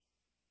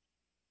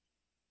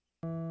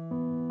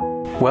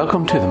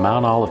Welcome to the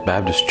Mount Olive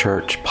Baptist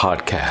Church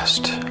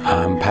podcast.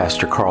 I'm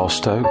Pastor Carl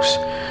Stokes.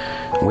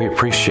 We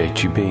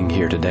appreciate you being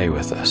here today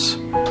with us.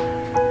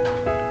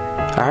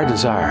 Our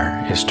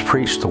desire is to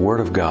preach the Word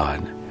of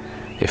God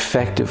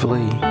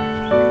effectively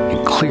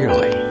and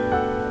clearly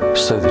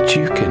so that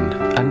you can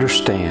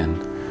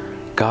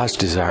understand God's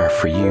desire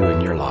for you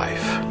in your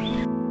life.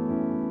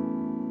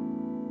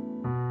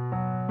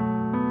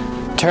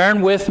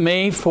 Turn with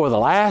me for the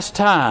last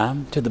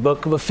time to the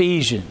book of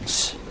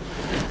Ephesians.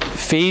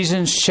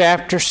 Ephesians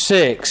chapter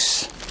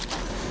 6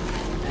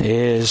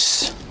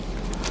 is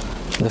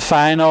the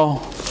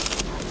final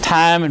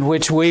time in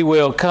which we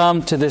will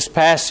come to this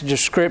passage of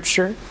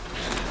Scripture.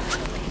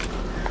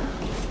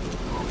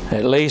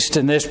 At least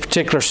in this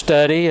particular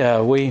study,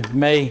 we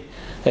may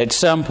at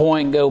some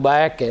point go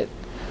back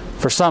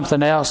for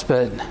something else,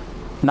 but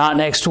not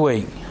next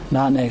week.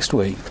 Not next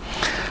week.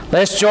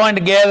 Let's join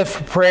together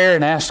for prayer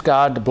and ask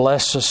God to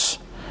bless us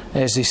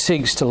as He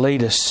seeks to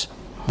lead us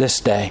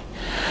this day.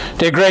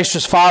 Dear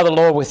gracious Father,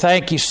 Lord, we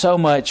thank You so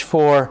much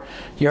for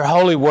Your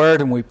holy word,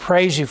 and we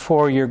praise You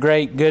for Your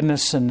great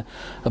goodness and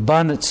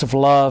abundance of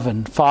love.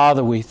 And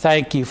Father, we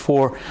thank You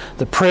for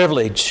the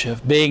privilege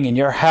of being in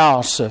Your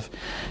house, of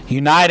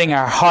uniting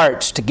our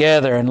hearts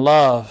together in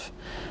love.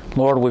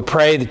 Lord, we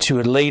pray that You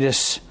would lead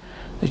us,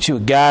 that You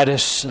would guide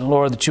us, and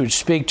Lord, that You would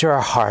speak to our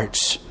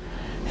hearts.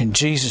 In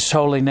Jesus'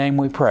 holy name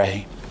we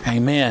pray.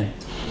 Amen.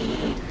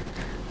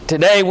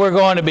 Today we're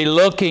going to be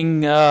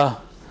looking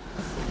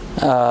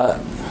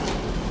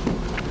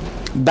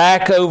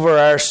back over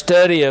our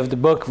study of the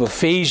book of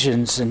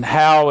Ephesians and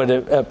how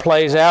it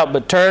plays out.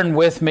 But turn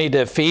with me to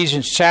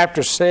Ephesians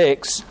chapter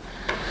 6.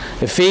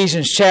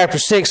 Ephesians chapter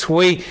 6.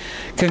 We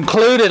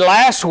concluded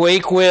last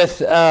week with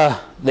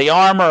the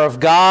armor of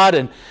God,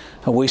 and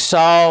we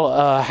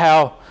saw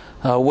how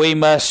we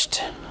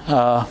must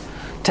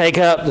take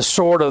up the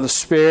sword of the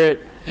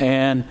Spirit,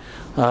 and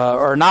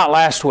or not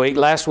last week.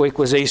 Last week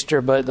was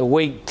Easter, but the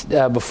week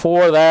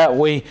before that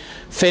we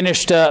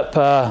finished up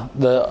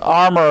the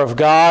armor of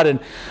God.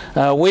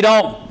 And we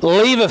don't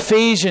leave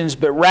Ephesians,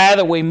 but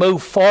rather we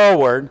move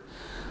forward,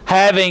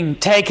 having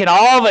taken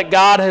all that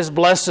God has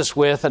blessed us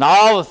with and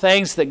all the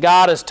things that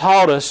God has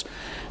taught us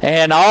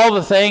and all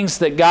the things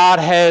that God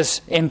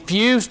has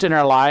infused in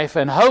our life.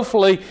 And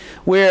hopefully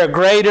we're a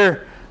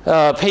greater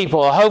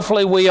people.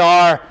 Hopefully we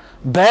are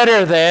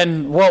better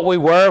than what we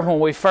were when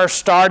we first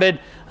started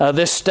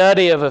this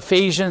study of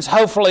Ephesians.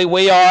 Hopefully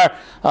we are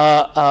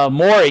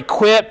more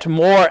equipped,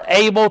 more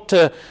able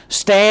to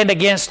stand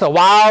against the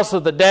wiles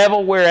of the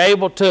devil. We're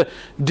able to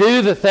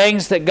do the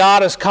things that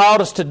God has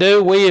called us to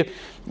do.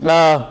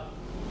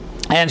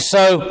 And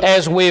so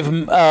as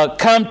we've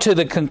come to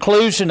the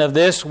conclusion of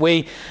this,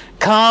 we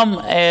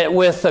come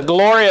with the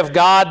glory of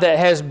God that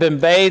has been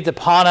bathed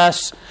upon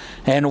us,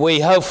 and we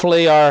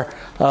hopefully are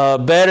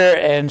better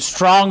and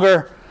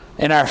stronger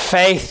in our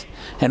faith.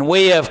 And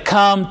we have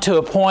come to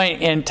a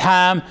point in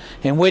time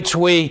in which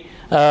we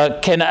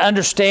can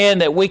understand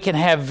that we can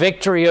have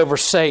victory over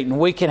Satan.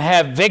 We can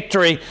have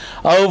victory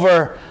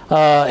over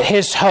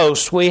his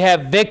host. We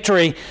have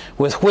victory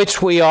with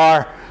which we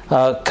are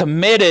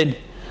committed,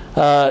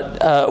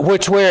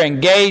 which we're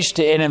engaged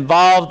and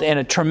involved in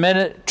a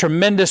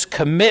tremendous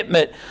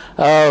commitment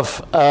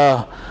of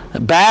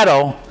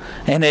battle,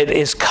 and it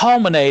is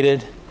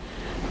culminated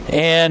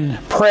in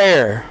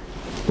prayer.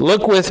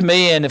 Look with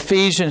me in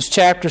Ephesians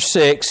chapter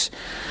 6.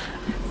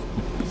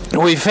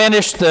 We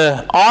finished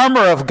the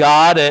armor of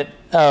God at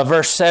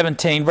verse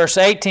 17. Verse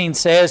 18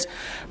 says,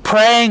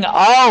 praying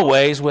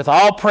always with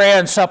all prayer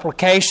and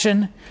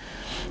supplication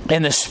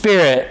in the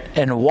Spirit,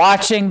 and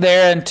watching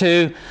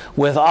thereunto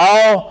with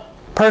all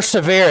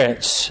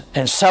perseverance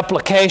and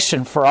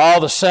supplication for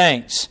all the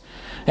saints,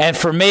 and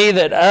for me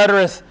that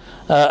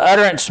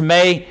utterance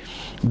may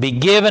be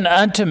given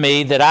unto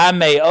me, that I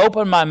may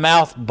open my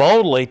mouth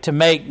boldly to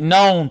make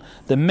known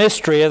the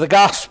mystery of the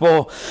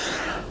gospel,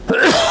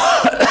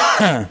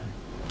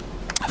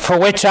 for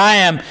which I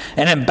am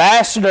an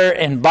ambassador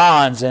in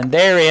bonds, and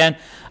therein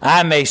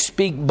I may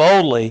speak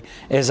boldly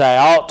as I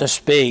ought to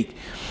speak,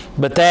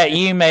 but that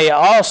ye may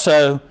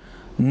also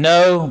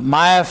know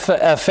my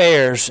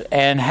affairs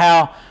and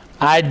how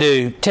I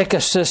do.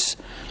 Tychicus,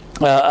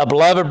 a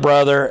beloved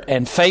brother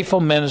and faithful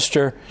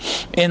minister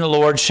in the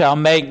Lord, shall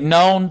make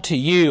known to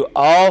you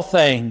all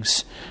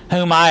things,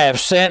 whom I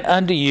have sent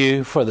unto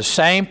you for the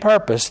same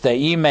purpose, that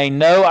ye may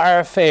know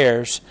our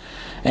affairs,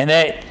 and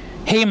that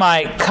he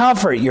might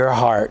comfort your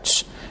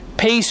hearts.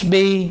 Peace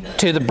be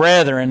to the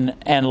brethren,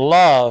 and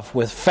love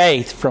with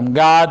faith from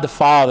God the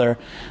Father,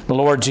 the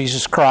Lord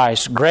Jesus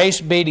Christ. Grace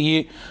be to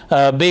you,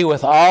 be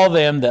with all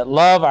them that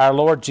love our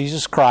Lord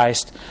Jesus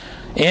Christ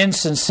in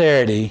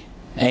sincerity.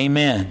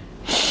 Amen.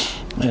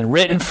 And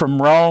written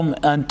from Rome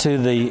unto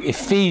the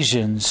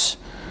Ephesians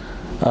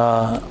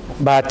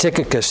by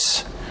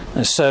Tychicus.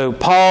 And so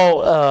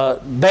Paul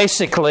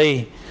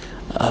basically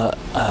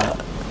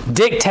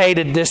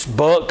dictated this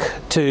book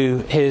to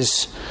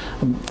his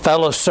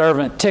fellow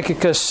servant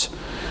Tychicus,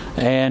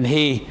 and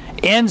he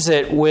ends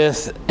it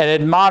with an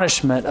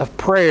admonishment of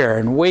prayer.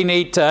 And we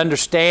need to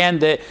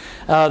understand that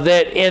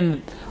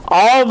in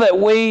all that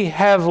we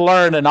have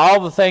learned and all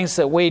the things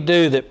that we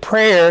do, that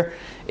prayer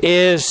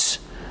is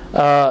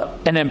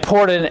an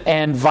important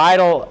and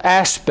vital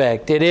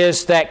aspect. It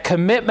is that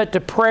commitment to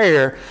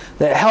prayer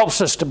that helps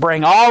us to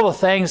bring all the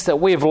things that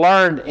we've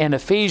learned in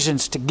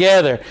Ephesians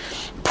together.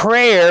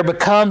 Prayer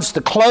becomes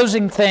the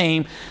closing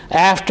theme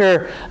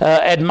after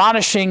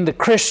admonishing the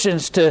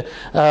Christians to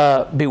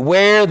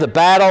beware the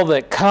battle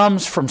that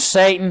comes from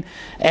Satan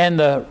and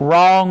the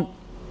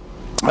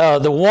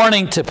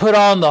warning to put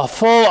on the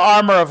full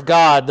armor of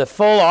God, the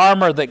full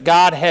armor that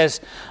God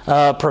has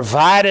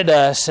provided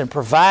us and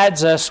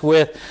provides us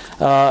with.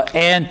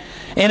 And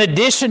in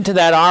addition to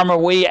that armor,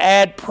 we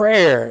add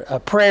prayer, a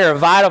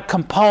vital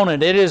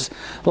component. It is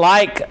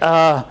like,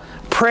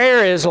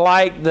 prayer is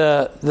like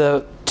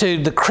to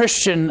the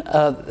Christian,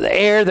 the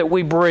air that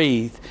we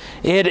breathe.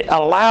 It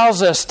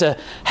allows us to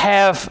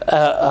have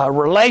a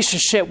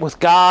relationship with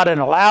God and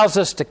allows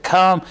us to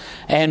come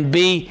and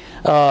be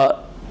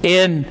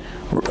in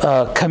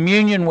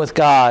communion with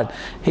God.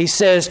 He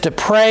says to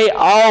pray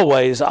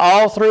always,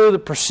 all through the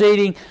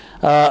proceeding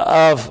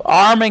of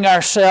arming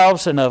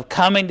ourselves and of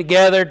coming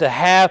together to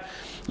have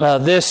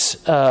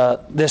this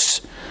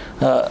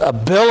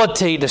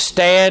ability to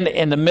stand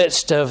in the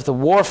midst of the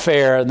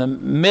warfare, in the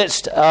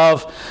midst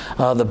of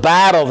the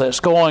battle that's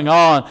going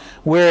on.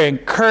 We're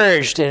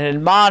encouraged and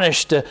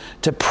admonished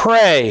to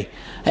pray.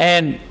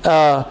 And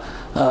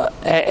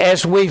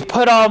as we've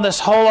put on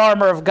this whole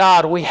armor of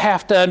God, we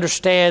have to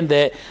understand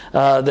that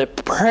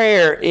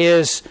prayer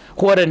is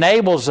what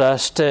enables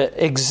us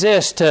to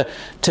exist,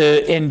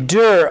 to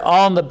endure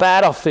on the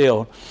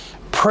battlefield.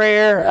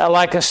 Prayer,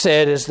 like I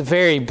said, is the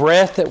very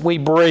breath that we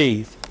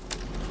breathe.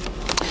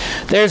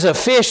 There's a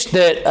fish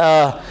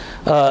that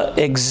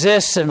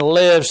exists and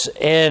lives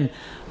in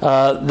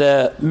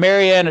the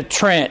Mariana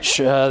Trench.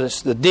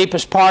 It's the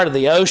deepest part of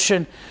the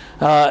ocean.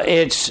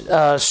 It's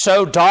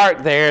so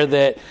dark there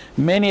that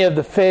many of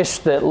the fish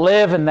that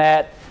live in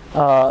that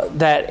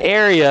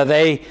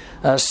area,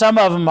 some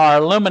of them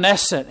are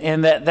luminescent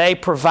in that they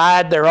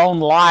provide their own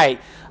light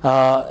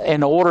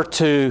in order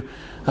to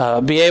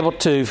be able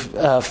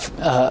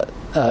to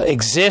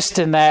exist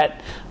in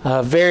that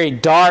very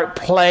dark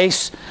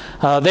place.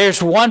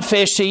 There's one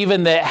fish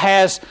even that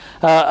has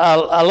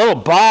a little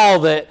ball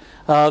that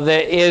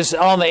is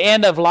on the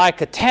end of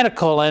like a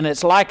tentacle, and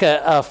it's like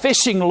a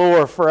fishing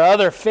lure for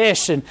other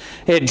fish, and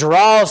it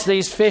draws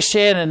these fish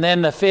in, and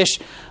then the fish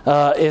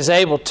is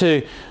able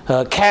to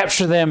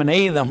capture them and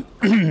eat them.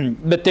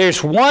 But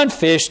there's one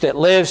fish that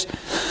lives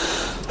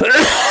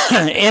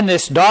in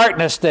this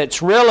darkness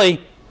that's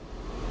really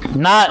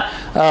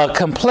not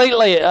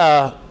completely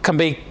can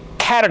be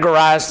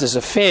categorized as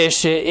a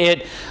fish.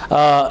 It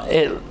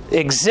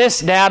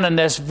exists down in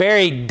this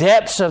very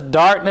depths of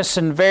darkness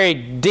and very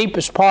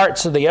deepest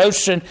parts of the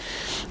ocean,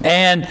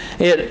 and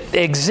it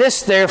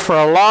exists there for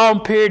a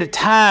long period of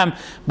time.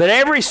 But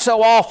every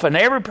so often,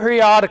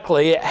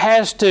 periodically, it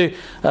has to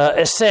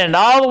ascend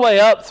all the way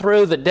up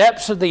through the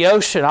depths of the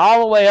ocean,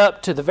 all the way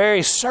up to the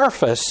very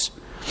surface,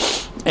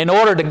 in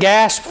order to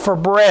gasp for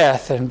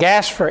breath and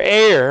gasp for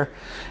air.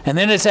 And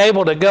then it's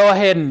able to go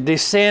ahead and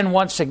descend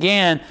once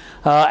again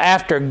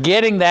after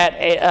getting that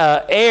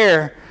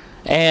air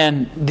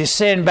and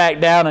descend back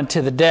down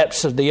into the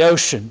depths of the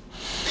ocean.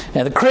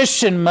 Now, the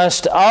Christian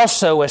must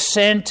also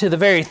ascend to the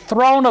very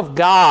throne of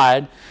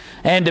God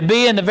and to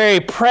be in the very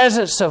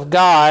presence of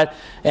God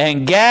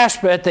and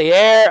gasp at the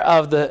air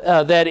of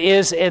that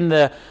is in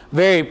the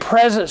very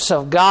presence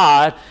of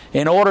God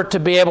in order to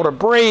be able to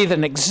breathe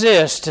and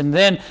exist, and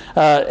then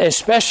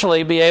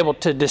especially be able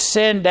to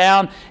descend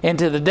down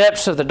into the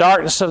depths of the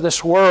darkness of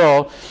this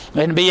world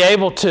and be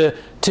able to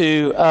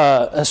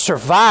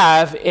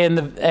survive in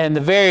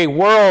the very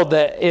world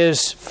that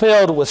is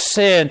filled with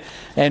sin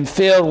and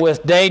filled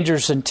with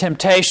dangers and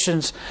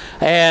temptations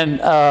and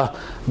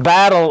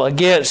battle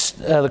against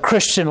the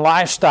Christian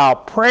lifestyle.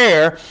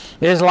 Prayer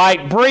is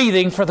like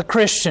breathing for the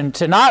Christian.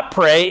 To not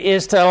pray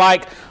is to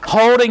like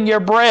holding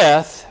your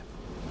breath,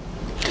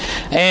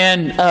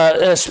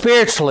 and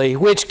spiritually,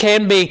 which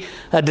can be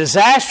a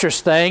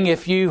disastrous thing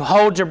if you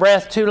hold your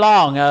breath too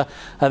long.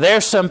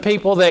 There's some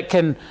people that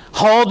can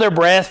hold their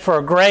breath for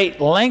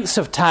great lengths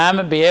of time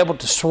and be able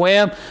to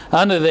swim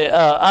under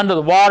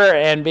the water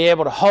and be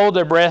able to hold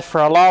their breath for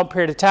a long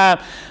period of time.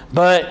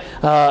 But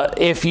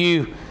if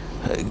you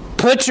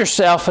put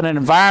yourself in an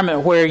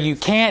environment where you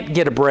can't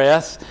get a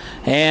breath,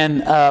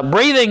 and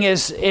breathing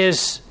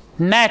is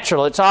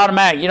natural, it's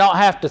automatic. You don't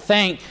have to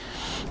think.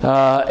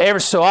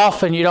 Every so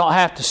often you don't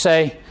have to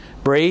say,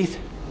 breathe,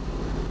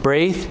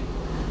 breathe,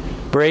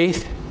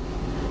 breathe,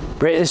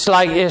 breathe.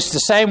 It's the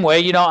same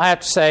way. You don't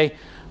have to say,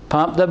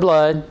 pump the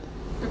blood,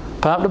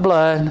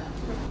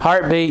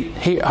 heartbeat,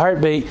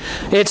 heartbeat.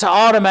 It's an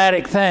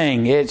automatic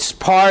thing. It's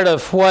part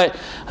of what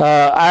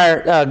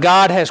our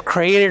God has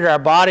created our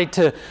body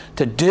to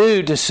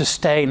do to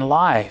sustain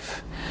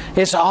life.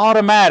 It's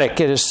automatic.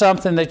 It is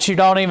something that you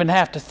don't even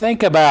have to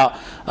think about.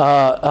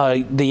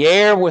 The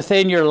air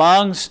within your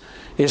lungs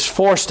is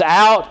forced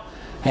out,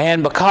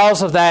 and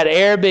because of that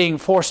air being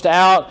forced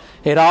out,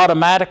 it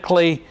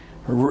automatically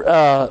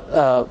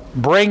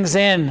brings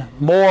in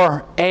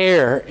more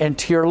air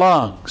into your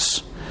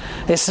lungs.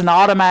 It's an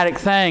automatic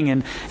thing.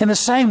 And in the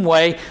same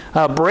way,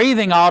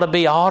 breathing ought to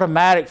be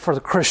automatic for the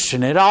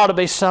Christian. It ought to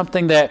be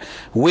something that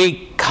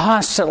we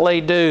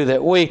constantly do,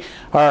 that we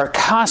are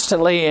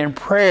constantly in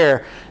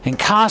prayer and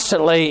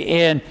constantly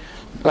in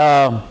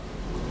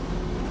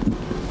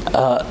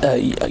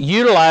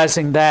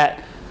utilizing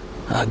that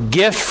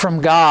gift from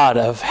God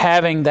of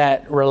having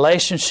that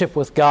relationship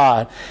with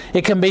God.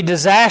 It can be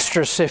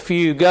disastrous if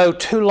you go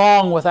too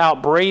long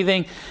without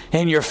breathing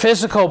in your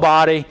physical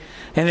body,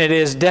 and it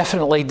is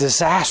definitely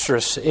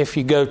disastrous if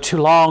you go too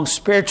long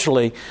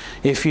spiritually,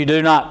 if you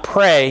do not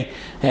pray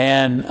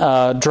and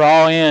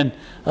draw in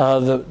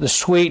the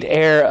sweet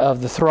air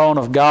of the throne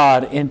of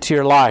God into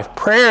your life.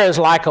 Prayer is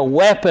like a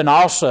weapon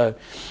also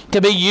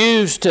to be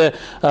used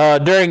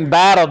during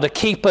battle to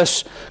keep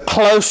us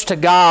close to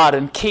God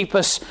and keep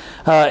us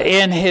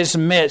in His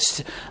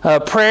midst.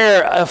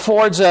 Prayer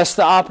affords us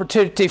the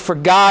opportunity for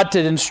God to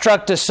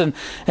instruct us and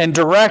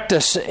direct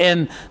us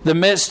in the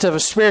midst of a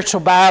spiritual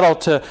battle,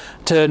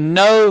 to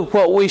know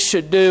what we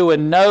should do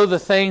and know the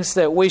things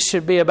that we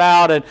should be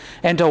about,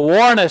 and to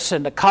warn us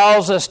and to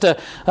cause us to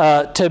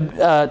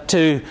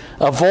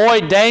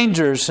avoid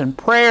dangers. And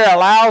prayer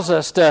allows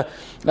us to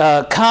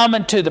come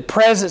into the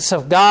presence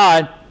of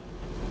God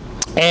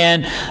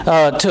and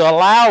to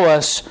allow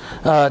us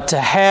to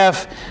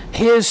have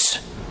His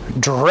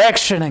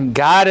direction and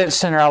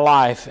guidance in our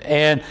life.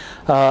 And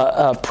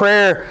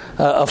prayer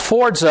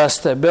affords us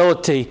the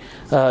ability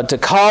to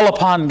call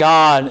upon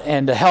God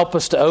and to help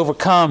us to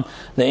overcome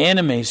the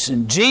enemies.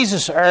 And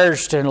Jesus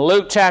urged in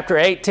Luke chapter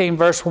 18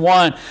 verse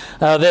 1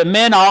 that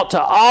men ought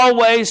to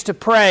always to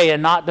pray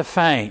and not to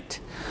faint.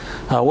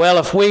 Well,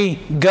 if we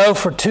go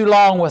for too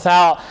long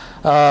without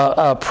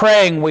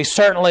praying, we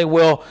certainly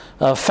will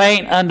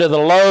faint under the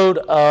load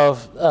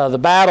of the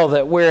battle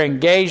that we're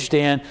engaged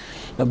in.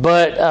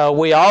 But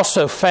we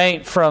also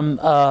faint from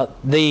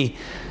the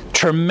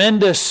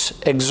tremendous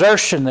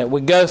exertion that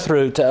we go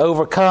through to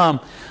overcome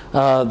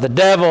the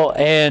devil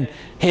and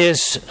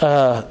his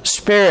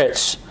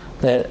spirits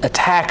that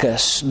attack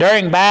us.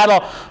 During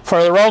battle,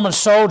 for the Roman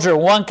soldier,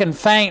 one can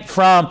faint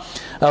from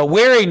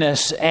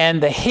weariness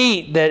and the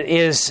heat that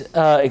is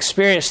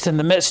experienced in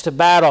the midst of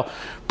battle.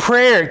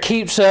 Prayer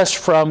keeps us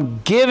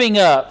from giving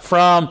up,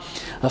 from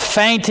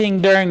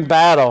fainting during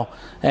battle,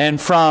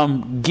 and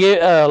from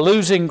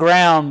losing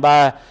ground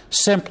by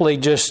simply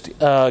just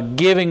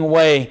giving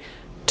way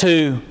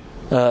to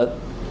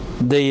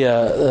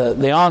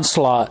the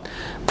onslaught.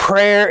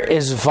 Prayer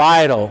is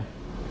vital.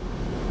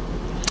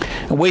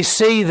 We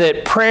see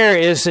that prayer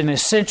is an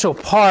essential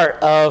part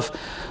of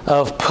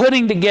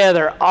putting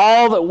together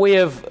all that we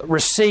have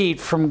received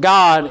from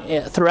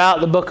God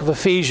throughout the book of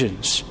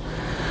Ephesians.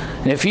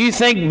 And if you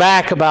think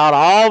back about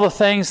all the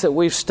things that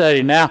we've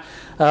studied, now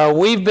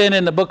we've been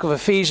in the book of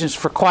Ephesians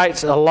for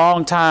quite a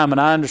long time, and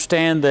I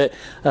understand that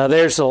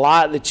there's a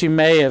lot that you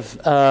may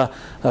have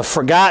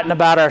forgotten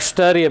about our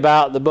study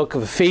about the book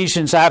of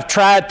Ephesians. I've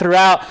tried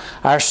throughout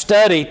our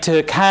study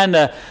to kind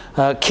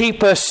of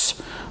keep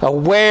us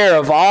aware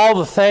of all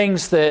the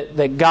things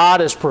that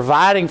God is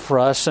providing for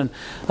us, and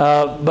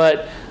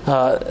but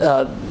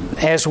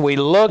as we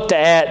looked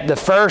at the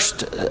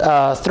first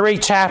 3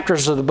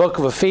 chapters of the book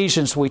of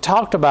Ephesians, we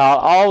talked about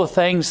all the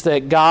things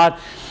that God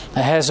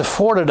has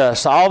afforded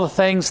us, all the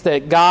things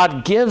that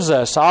God gives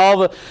us,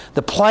 all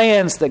the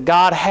plans that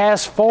God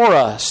has for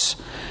us.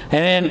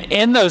 And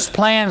in those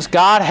plans,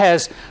 God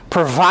has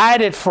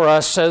provided for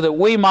us so that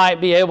we might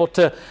be able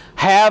to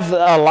have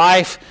a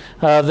life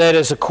that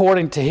is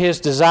according to His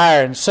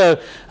desire. And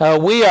so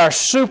we are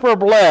super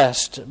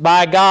blessed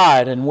by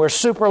God, and we're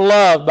super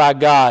loved by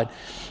God.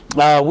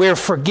 We're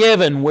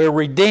forgiven, we're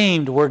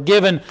redeemed, we're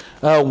given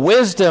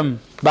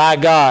wisdom by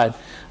God.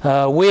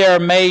 We are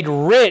made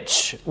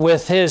rich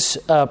with His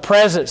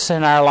presence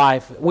in our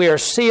life. We are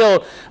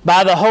sealed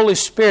by the Holy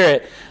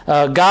Spirit.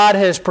 God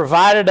has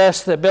provided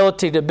us the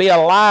ability to be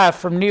alive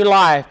from new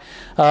life,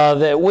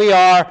 that we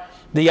are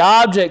the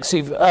objects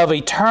of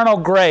eternal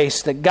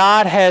grace, that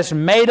God has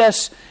made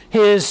us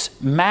His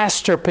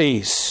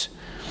masterpiece,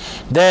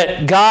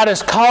 that God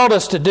has called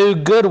us to do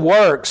good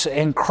works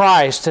in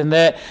Christ, and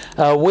that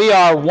we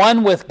are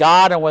one with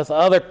God and with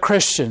other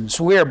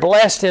Christians. We are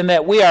blessed in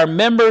that we are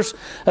members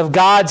of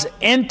God's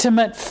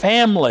intimate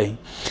family,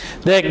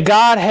 that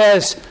God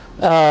has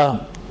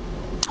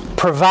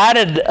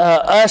provided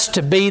us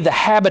to be the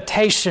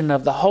habitation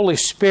of the Holy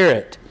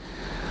Spirit.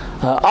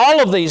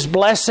 All of these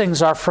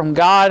blessings are from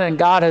God, and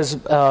God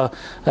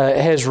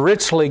has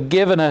richly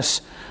given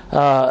us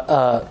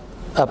a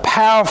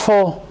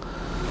powerful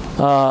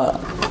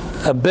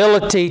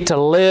ability to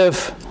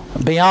live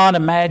beyond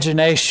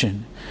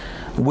imagination.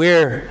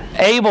 We're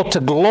able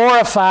to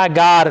glorify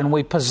God, and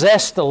we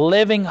possess the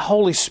living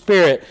Holy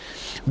Spirit.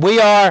 We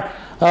are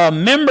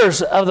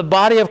members of the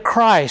body of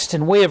Christ,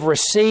 and we have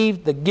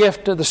received the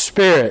gift of the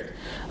Spirit.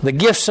 the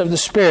gifts of the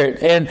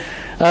Spirit. And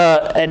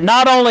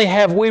not only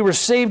have we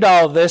received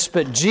all of this,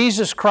 but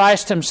Jesus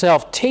Christ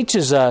Himself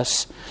teaches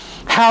us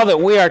how that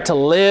we are to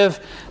live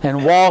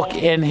and walk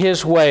in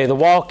His way, the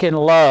walk in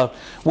love.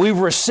 We've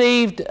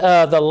received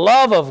the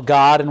love of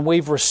God, and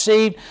we've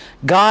received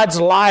God's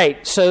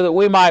light so that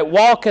we might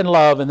walk in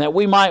love and that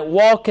we might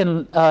walk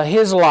in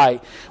His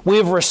light.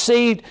 We've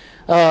received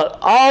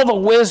all the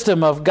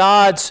wisdom of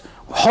God's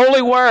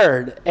Holy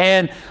Word,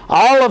 and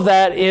all of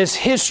that is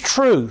His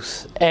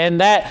truth,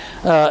 and that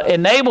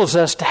enables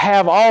us to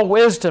have all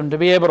wisdom to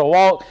be able to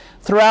walk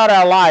throughout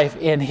our life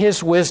in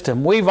His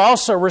wisdom. We've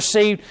also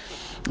received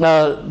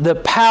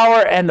the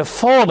power and the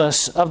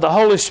fullness of the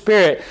Holy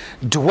Spirit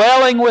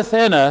dwelling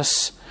within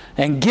us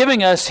and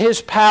giving us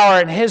His power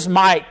and His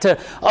might to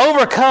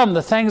overcome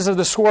the things of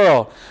this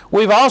world.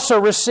 We've also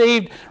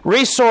received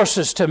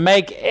resources to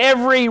make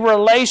every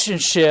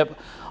relationship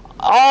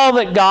all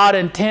that God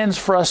intends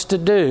for us to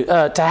do,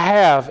 to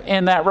have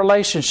in that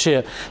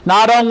relationship.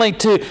 Not only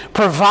to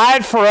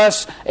provide for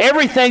us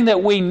everything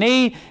that we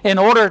need in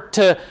order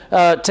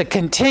to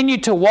continue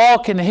to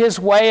walk in His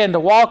way and to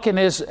walk in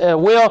His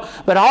will,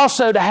 but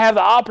also to have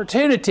the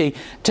opportunity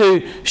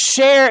to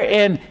share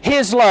in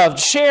His love,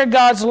 share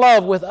God's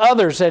love with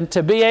others, and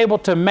to be able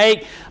to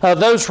make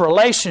those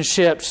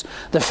relationships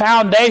the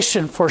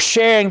foundation for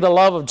sharing the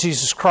love of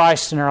Jesus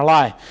Christ in our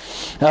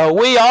life.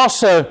 We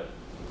also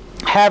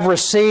have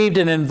received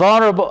an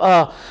invulnerable,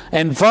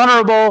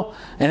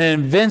 and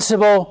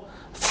invincible,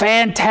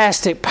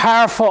 fantastic,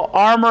 powerful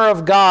armor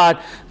of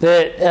God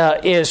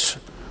that is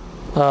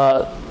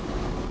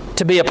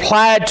to be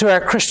applied to our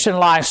Christian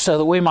life so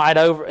that we might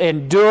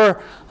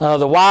endure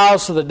the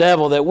wiles of the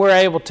devil, that we're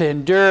able to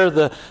endure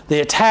the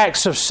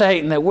attacks of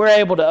Satan, that we're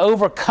able to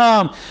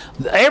overcome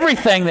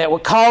everything that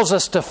would cause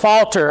us to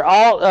falter,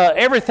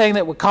 everything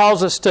that would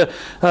cause us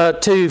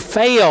to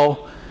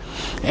fail.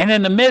 And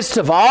in the midst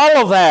of all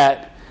of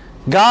that,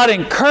 God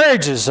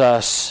encourages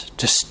us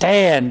to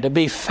stand, to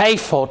be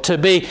faithful,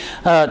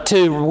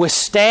 to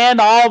withstand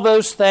all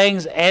those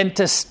things and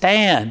to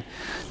stand,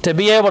 to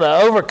be able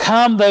to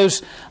overcome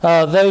those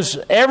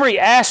every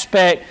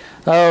aspect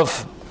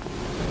of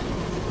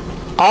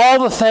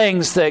all the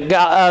things that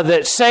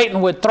that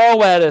Satan would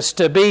throw at us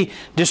to be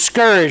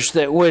discouraged,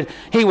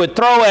 he would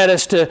throw at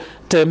us to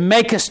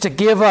make us to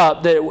give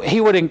up, that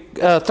he would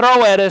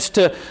throw at us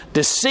to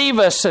deceive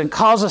us and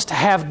cause us to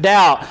have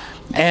doubt,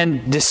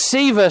 and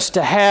deceive us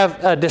to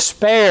have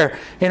despair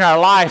in our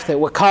life that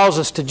would cause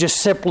us to just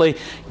simply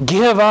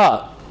give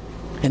up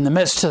in the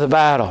midst of the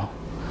battle.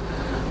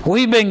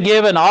 We've been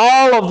given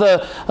all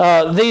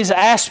of these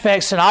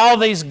aspects and all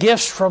these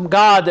gifts from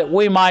God that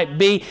we might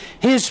be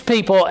His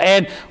people,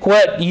 and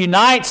what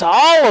unites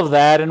all of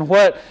that and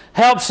what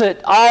helps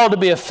it all to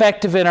be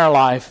effective in our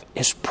life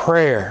is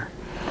prayer.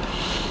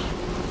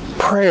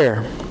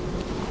 Prayer.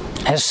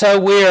 And so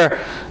we are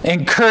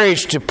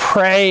encouraged to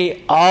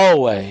pray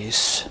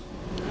always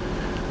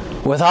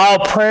with all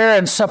prayer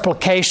and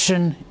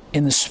supplication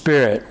in the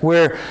Spirit.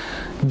 We're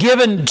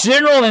given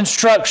general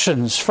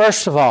instructions,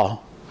 first of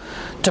all,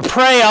 to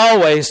pray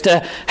always, to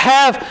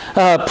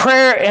have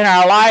prayer in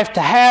our life,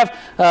 to have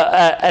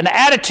an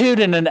attitude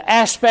and an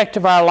aspect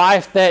of our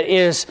life that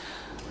is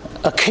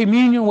a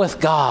communion with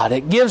God.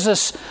 It gives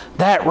us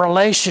that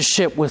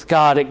relationship with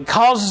God. It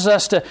causes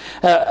us to,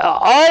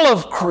 all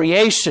of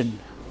creation,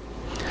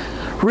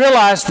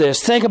 realize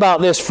this, think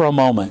about this for a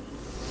moment.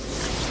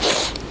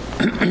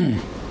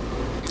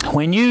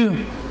 When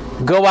you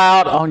go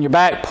out on your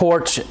back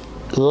porch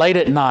late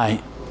at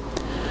night,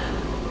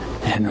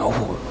 and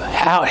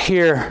out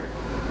here,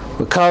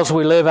 because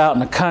we live out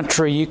in the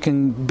country, you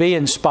can be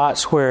in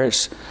spots where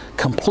it's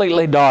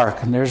completely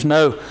dark and there's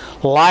no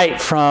light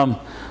from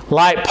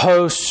light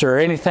posts or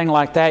anything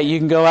like that. You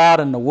can go out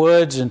in the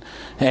woods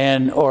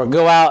or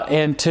go out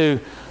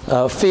into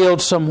a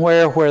field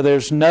somewhere where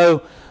there's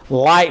no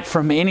light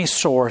from any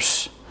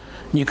source.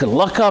 You can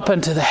look up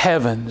into the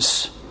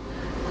heavens.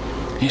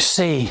 You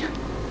see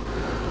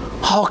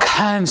all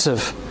kinds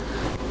of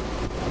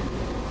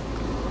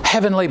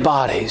heavenly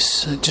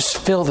bodies that just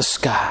fill the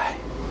sky.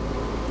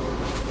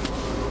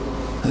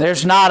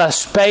 There's not a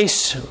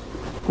space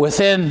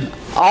within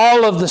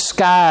all of the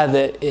sky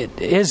that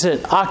it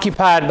isn't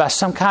occupied by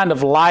some kind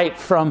of light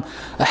from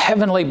a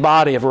heavenly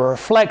body, of a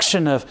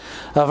reflection of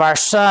our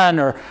sun,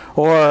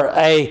 or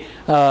a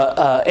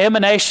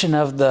emanation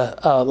of the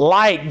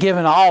light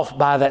given off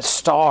by that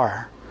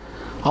star.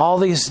 All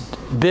these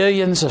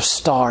billions of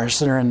stars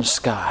that are in the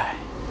sky.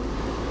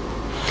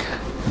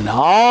 And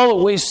all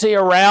that we see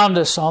around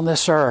us on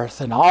this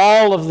earth and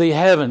all of the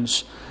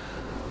heavens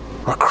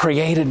were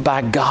created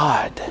by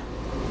God.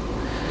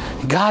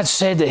 God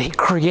said that He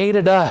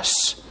created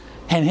us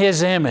in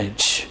His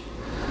image.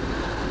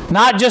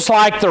 Not just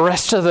like the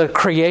rest of the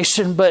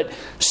creation, but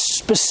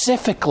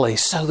specifically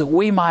so that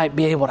we might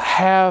be able to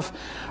have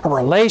a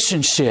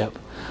relationship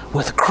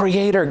with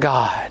Creator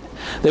God.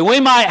 That we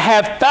might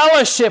have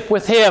fellowship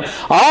with Him.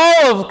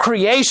 All of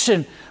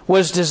creation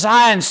was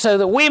designed so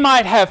that we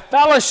might have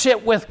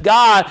fellowship with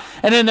God.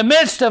 And in the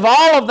midst of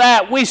all of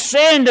that, we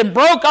sinned and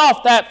broke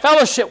off that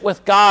fellowship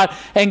with God.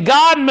 And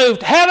God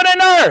moved heaven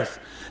and earth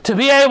to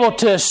be able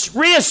to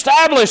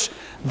reestablish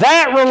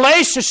that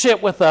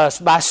relationship with us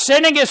by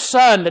sending His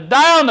Son to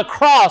die on the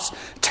cross,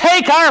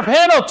 take our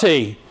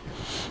penalty,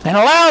 and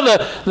allow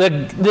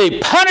the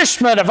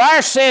punishment of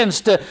our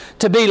sins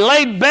to be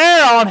laid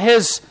bare on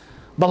His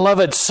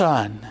beloved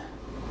Son,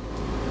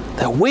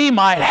 that we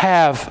might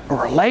have a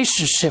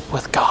relationship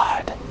with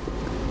God.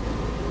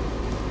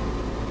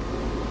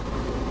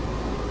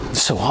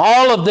 So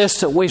all of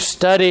this that we've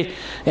studied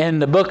in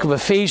the book of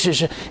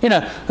Ephesians,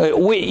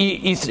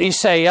 you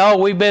say, oh,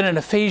 we've been in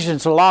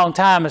Ephesians a long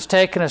time. It's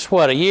taken us,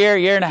 a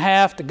year and a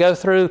half to go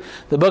through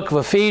the book of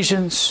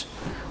Ephesians.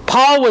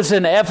 Paul was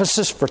in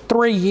Ephesus for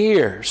 3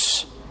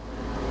 years.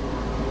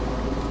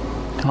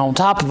 And on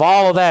top of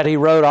all of that, he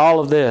wrote all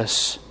of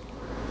this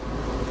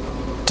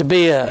to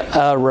be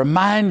a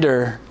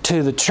reminder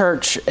to the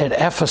church at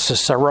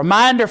Ephesus, a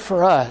reminder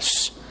for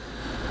us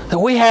that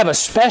we have a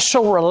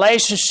special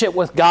relationship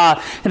with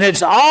God. And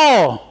it's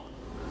all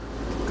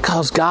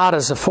because God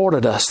has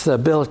afforded us the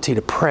ability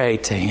to pray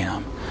to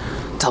Him,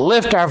 to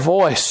lift our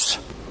voice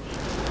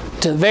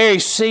to the very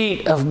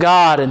seat of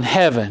God in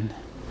heaven.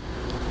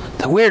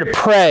 That we're to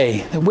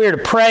pray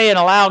and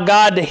allow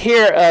God to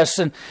hear us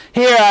and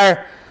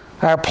hear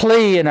our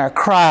plea and our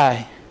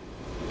cry.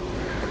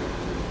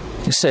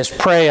 It says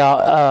pray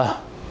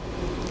how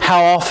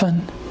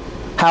often?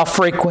 How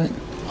frequent?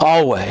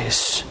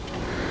 Always.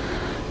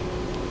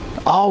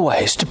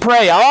 Always. To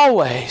pray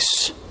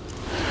always.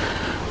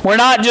 We're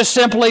not just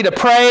simply to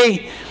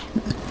pray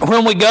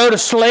when we go to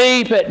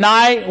sleep at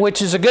night,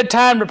 which is a good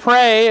time to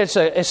pray. It's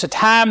a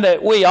time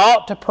that we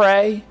ought to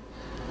pray.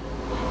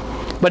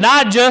 But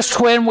not just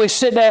when we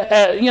sit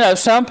there.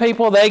 Some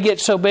people, they get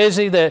so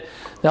busy that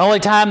the only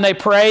time they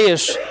pray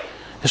is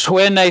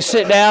when they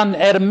sit down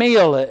at a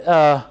meal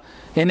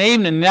in the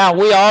evening. Now,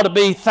 we ought to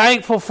be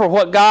thankful for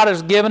what God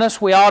has given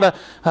us. We ought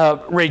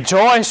to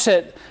rejoice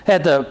at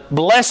the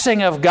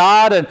blessing of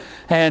God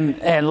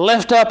and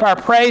lift up our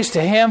praise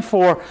to Him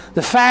for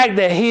the fact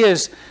that He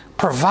has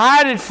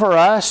provided for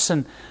us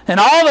and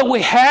all that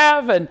we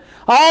have and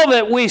all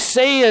that we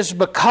see is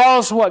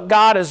because what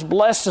God has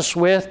blessed us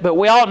with. But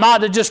we ought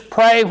not to just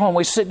pray when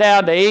we sit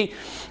down to eat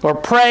or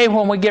pray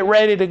when we get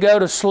ready to go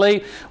to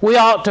sleep. We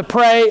ought to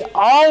pray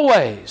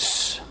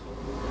always.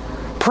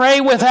 Pray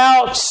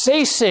without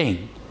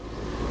ceasing,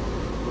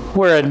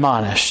 we're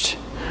admonished.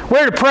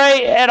 We're to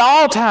pray at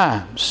all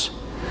times.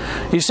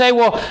 You say,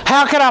 well,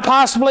 how can I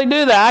possibly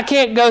do that? I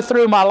can't go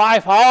through my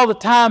life all the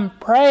time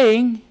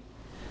praying.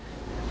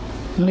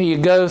 You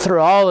go through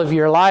all of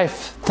your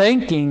life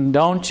thinking,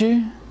 don't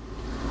you?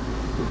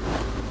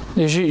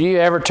 Did you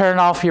ever turn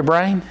off your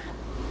brain?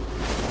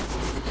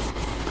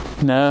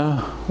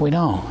 No, we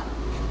don't.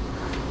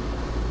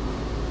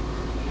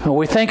 Well,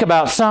 we think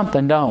about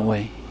something, don't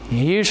we?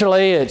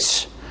 Usually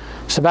it's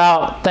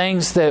about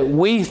things that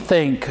we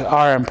think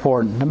are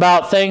important,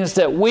 about things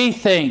that we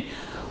think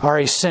are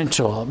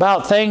essential,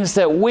 about things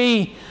that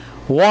we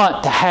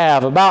want to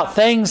have, about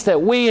things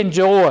that we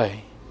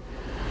enjoy.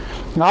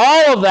 And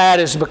all of that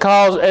is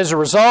because, as a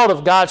result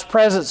of God's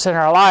presence in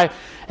our life.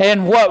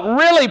 And what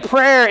really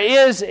prayer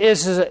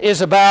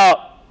is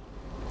about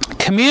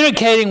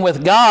communicating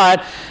with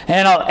God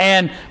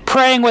and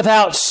praying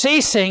without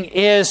ceasing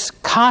is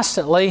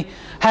constantly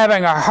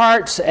having our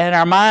hearts and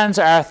our minds,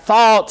 our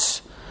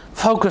thoughts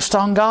focused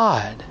on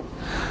God.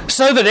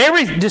 So that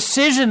every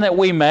decision that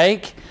we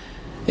make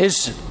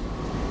is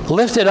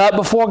lifted up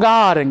before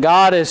God. And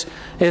God is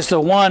the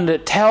one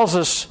that tells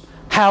us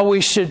how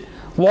we should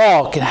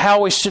walk and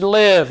how we should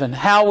live and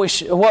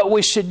what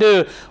we should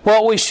do,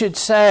 what we should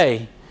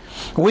say.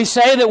 We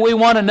say that we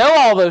want to know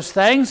all those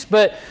things,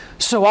 but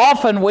so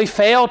often we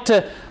fail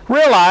to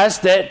realize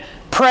that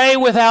pray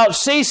without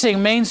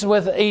ceasing means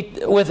with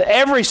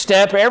every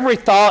step, every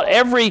thought,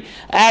 every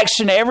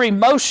action, every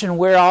motion,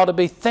 we ought to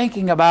be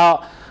thinking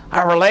about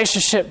our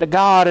relationship to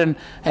God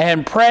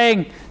and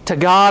praying to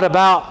God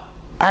about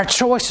our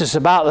choices,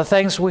 about the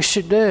things we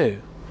should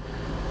do.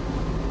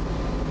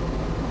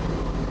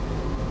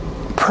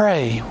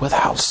 Pray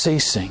without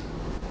ceasing.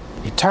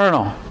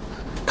 Eternal,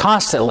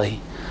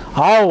 constantly,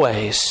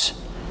 always.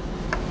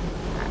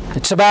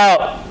 It's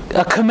about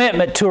a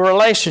commitment to a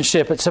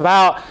relationship. It's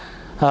about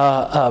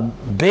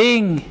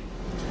being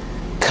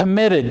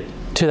committed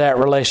to that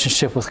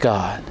relationship with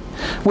God.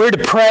 We're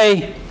to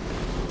pray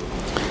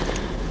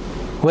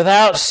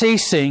without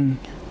ceasing.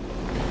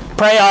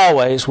 Pray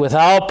always with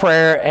all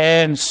prayer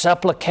and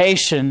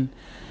supplication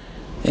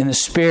in the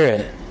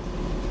Spirit.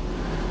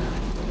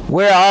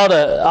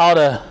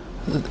 The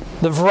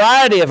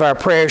variety of our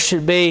prayers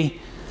should be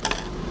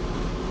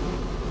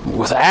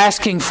with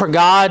asking for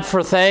God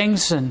for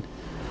things and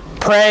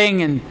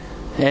praying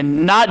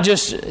and not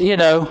just,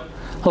 a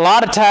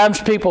lot of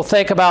times people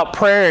think about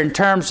prayer in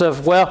terms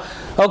of, well,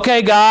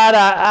 okay, God,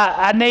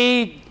 I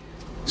need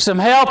some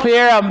help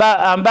here. I'm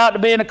about to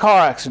be in a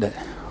car accident.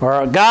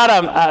 Or, God,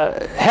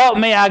 help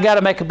me, I got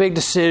to make a big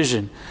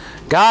decision.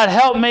 God,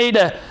 help me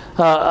to,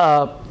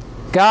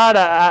 God,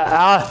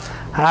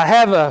 I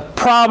have a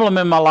problem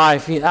in my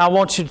life I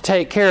want you to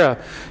take care of.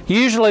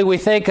 Usually we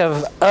think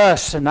of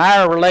us and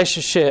our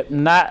relationship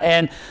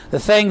and the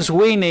things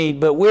we need,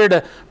 but we're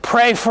to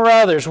pray for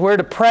others. We're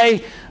to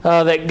pray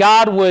that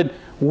God would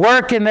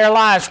work in their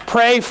lives,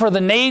 pray for the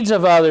needs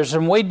of others.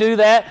 And we do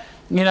that,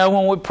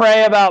 when we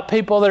pray about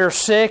people that are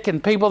sick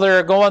and people that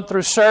are going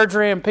through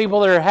surgery and people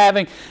that are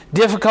having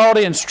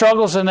difficulty and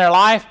struggles in their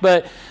life.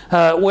 But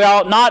we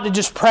ought not to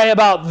just pray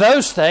about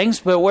those things,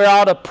 but we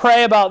ought to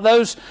pray about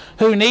those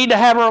who need to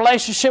have a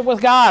relationship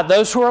with God,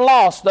 those who are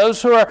lost, those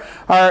who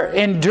are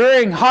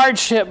enduring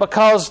hardship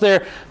because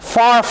they're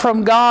far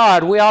from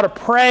God. We ought to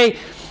pray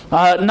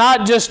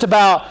not just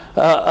about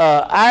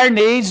our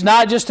needs,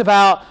 not just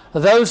about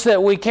those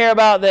that we care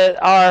about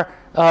that are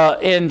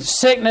in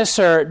sickness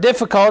or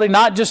difficulty,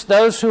 not just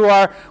those who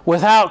are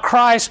without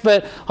Christ,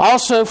 but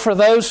also for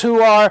those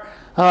who are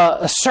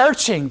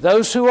searching,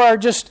 those who are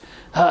just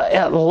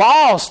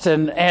lost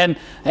and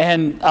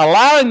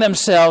allowing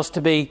themselves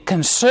to be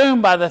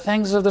consumed by the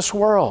things of this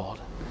world.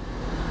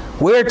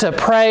 We're to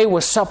pray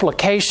with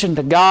supplication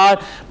to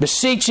God,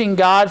 beseeching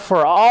God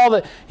for all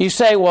that. You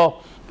say,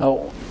 well,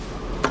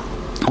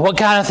 what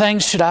kind of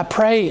things should I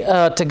pray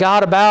to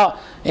God about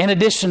in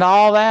addition to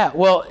all that?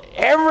 Well,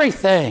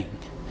 everything.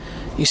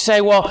 You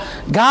say, well,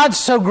 God's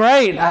so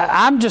great.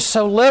 I'm just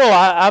so little.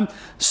 I'm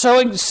so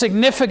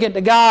insignificant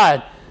to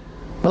God.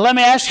 But let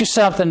me ask you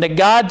something. Did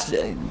God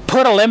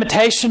put a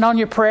limitation on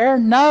your prayer?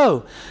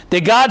 No.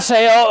 Did God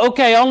say, oh,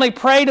 okay, only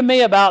pray to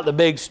me about the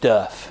big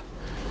stuff?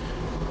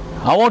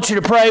 I want you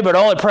to pray, but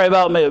only pray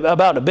about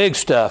the big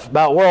stuff,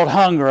 about world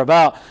hunger,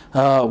 about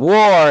war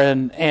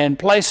and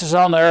places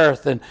on the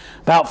earth, and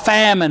about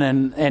famine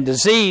and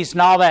disease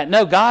and all that.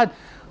 No, God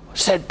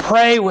said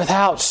pray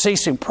without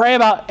ceasing. Pray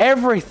about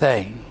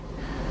everything.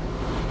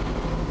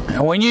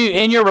 And when you,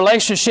 in your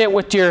relationship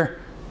with your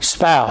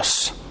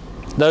spouse,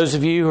 those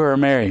of you who are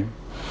married,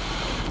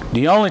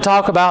 do you only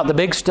talk about the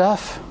big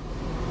stuff?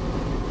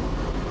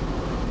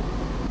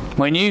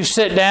 When you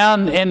sit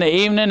down in the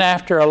evening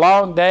after a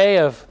long day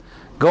of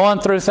going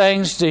through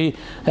things, do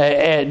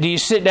you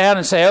sit down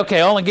and say,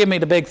 okay, only give me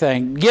the big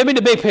thing. Give me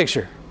the big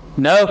picture.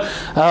 No.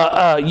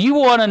 You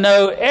want to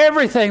know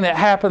everything that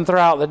happened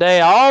throughout the day,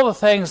 all the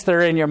things that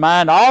are in your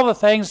mind, all the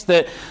things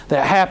that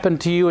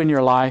happened to you in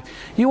your life.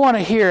 You want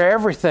to hear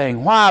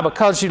everything. Why?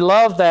 Because you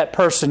love that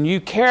person. You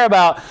care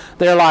about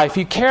their life.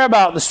 You care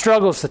about the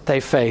struggles that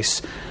they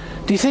face.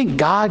 Do you think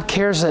God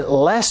cares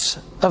less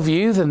of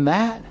you than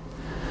that?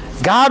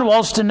 God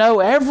wants to know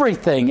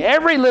everything,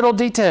 every little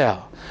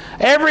detail.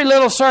 Every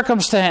little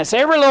circumstance,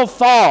 every little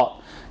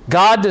thought,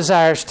 God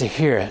desires to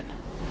hear it.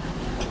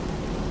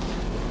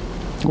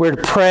 We're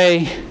to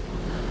pray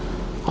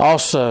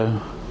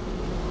also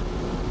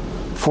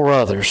for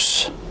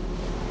others.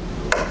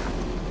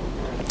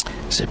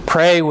 It said,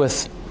 pray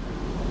with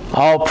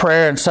all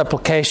prayer and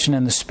supplication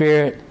in the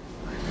Spirit,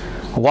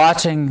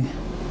 watching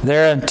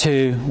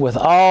thereunto with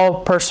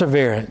all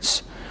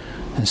perseverance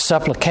and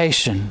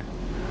supplication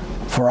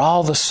for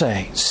all the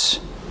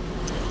saints.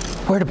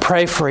 We're to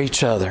pray for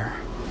each other.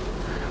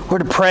 We're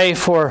to pray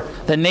for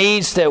the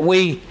needs that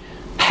we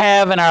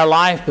have in our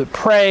life, but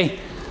pray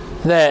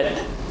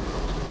that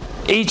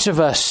each of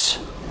us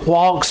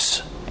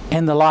walks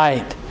in the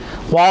light,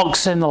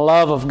 walks in the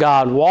love of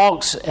God,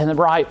 walks in the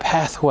right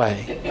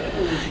pathway.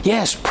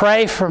 Yes,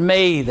 pray for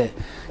me that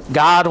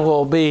God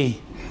will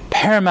be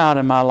paramount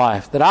in my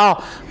life, that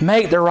I'll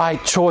make the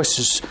right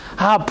choices.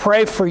 I'll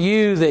pray for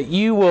you that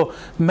you will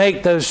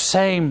make those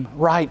same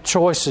right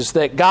choices,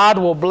 that God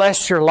will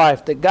bless your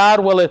life, that God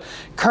will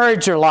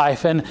encourage your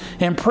life and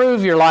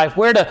improve your life.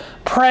 We're to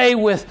pray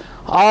with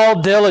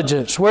all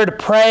diligence. We're to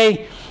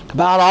pray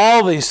about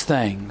all these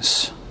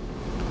things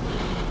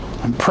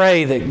and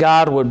pray that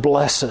God would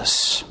bless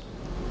us.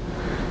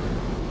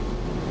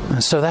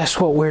 And so that's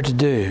what we're to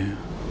do.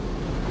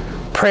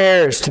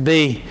 Prayer is to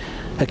be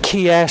a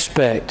key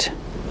aspect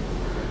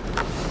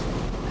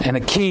and a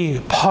key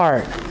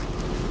part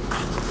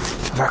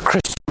of our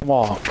Christian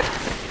walk.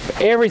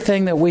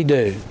 Everything that we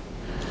do,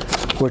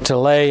 we're to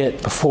lay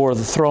it before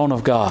the throne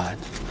of God.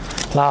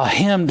 Allow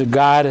Him to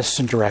guide us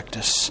and direct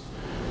us.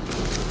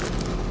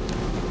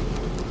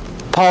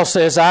 Paul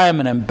says, I am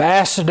an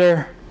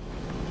ambassador,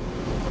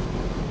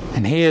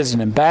 and he is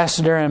an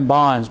ambassador in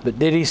bonds. But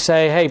did he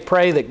say, hey,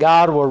 pray that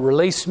God will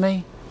release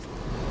me?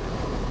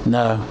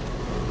 No.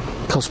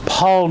 Because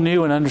Paul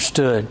knew and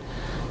understood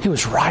he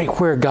was right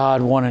where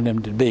God wanted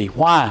him to be.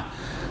 Why?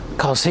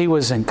 Because he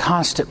was in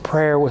constant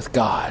prayer with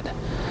God.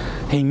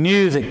 He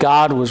knew that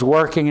God was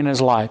working in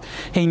his life.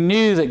 He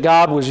knew that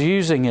God was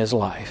using his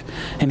life.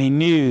 And he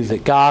knew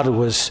that God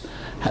was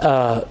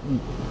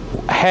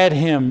had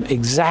him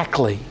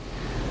exactly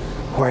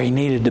where he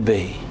needed to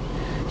be.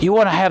 You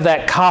want to have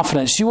that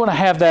confidence. You want to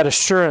have that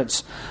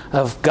assurance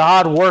of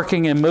God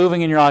working and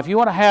moving in your life. You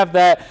want to have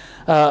that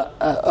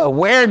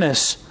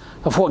awareness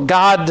of what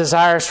God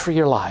desires for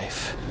your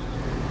life.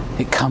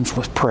 It comes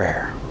with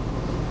prayer.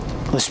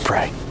 Let's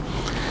pray.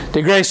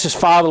 Dear gracious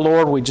Father,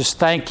 Lord, we just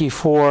thank you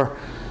for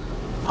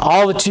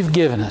all that you've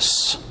given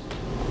us.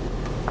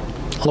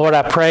 Lord,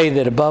 I pray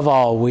that above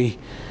all we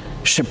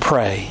should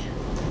pray.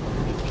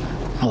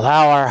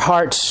 Allow our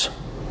hearts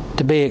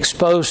to be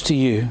exposed to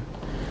you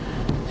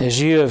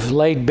as you have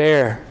laid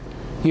bare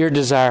your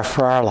desire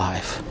for our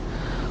life.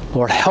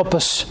 Lord, help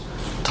us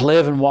to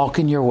live and walk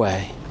in your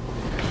way.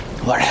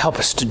 Lord, help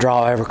us to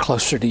draw ever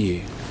closer to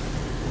you.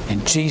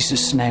 In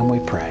Jesus' name we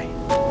pray.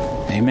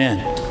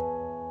 Amen.